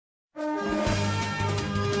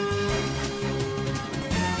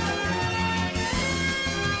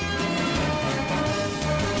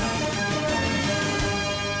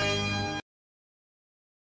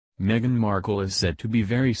Meghan Markle is said to be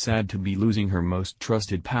very sad to be losing her most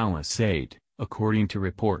trusted palace aide, according to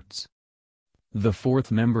reports. The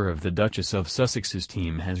fourth member of the Duchess of Sussex's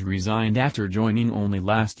team has resigned after joining only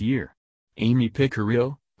last year. Amy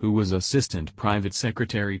Picariello, who was assistant private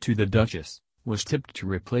secretary to the Duchess, was tipped to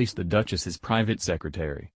replace the Duchess's private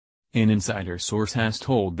secretary. An insider source has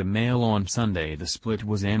told the Mail on Sunday the split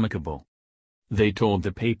was amicable. They told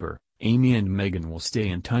the paper, "Amy and Meghan will stay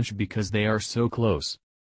in touch because they are so close.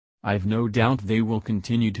 I've no doubt they will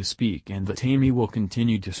continue to speak and that Amy will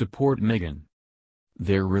continue to support Meghan.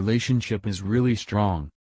 Their relationship is really strong."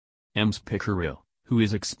 Ms. Picariello, who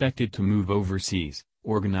is expected to move overseas,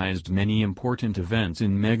 organized many important events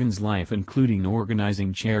in Meghan's life, including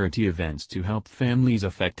organizing charity events to help families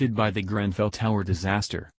affected by the Grenfell Tower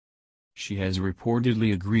disaster. She has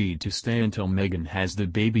reportedly agreed to stay until Meghan has the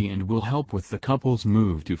baby and will help with the couple's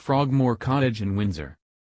move to Frogmore Cottage in Windsor.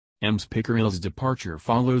 Ms. Picariello's departure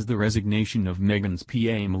follows the resignation of Meghan's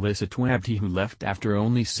PA Melissa Twabty, who left after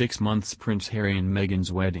only 6 months Prince Harry and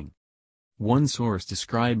Meghan's wedding. One source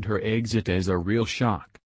described her exit as a real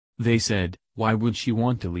shock. They said, "Why would she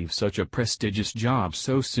want to leave such a prestigious job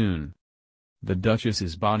so soon?" The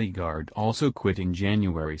Duchess's bodyguard also quit in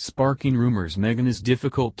January, sparking rumors Meghan is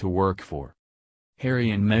difficult to work for.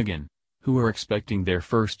 Harry and Meghan, who are expecting their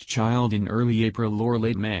first child in early April or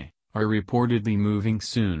late May, are reportedly moving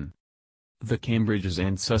soon. The Cambridges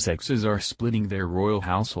and Sussexes are splitting their royal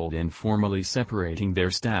household and formally separating their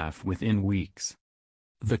staff within weeks.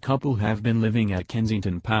 The couple have been living at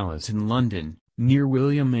Kensington Palace in London, near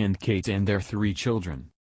William and Kate and their 3 children.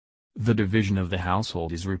 The division of the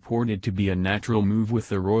household is reported to be a natural move, with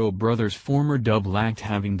the royal brothers' former double act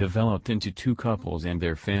having developed into 2 couples and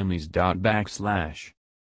their families.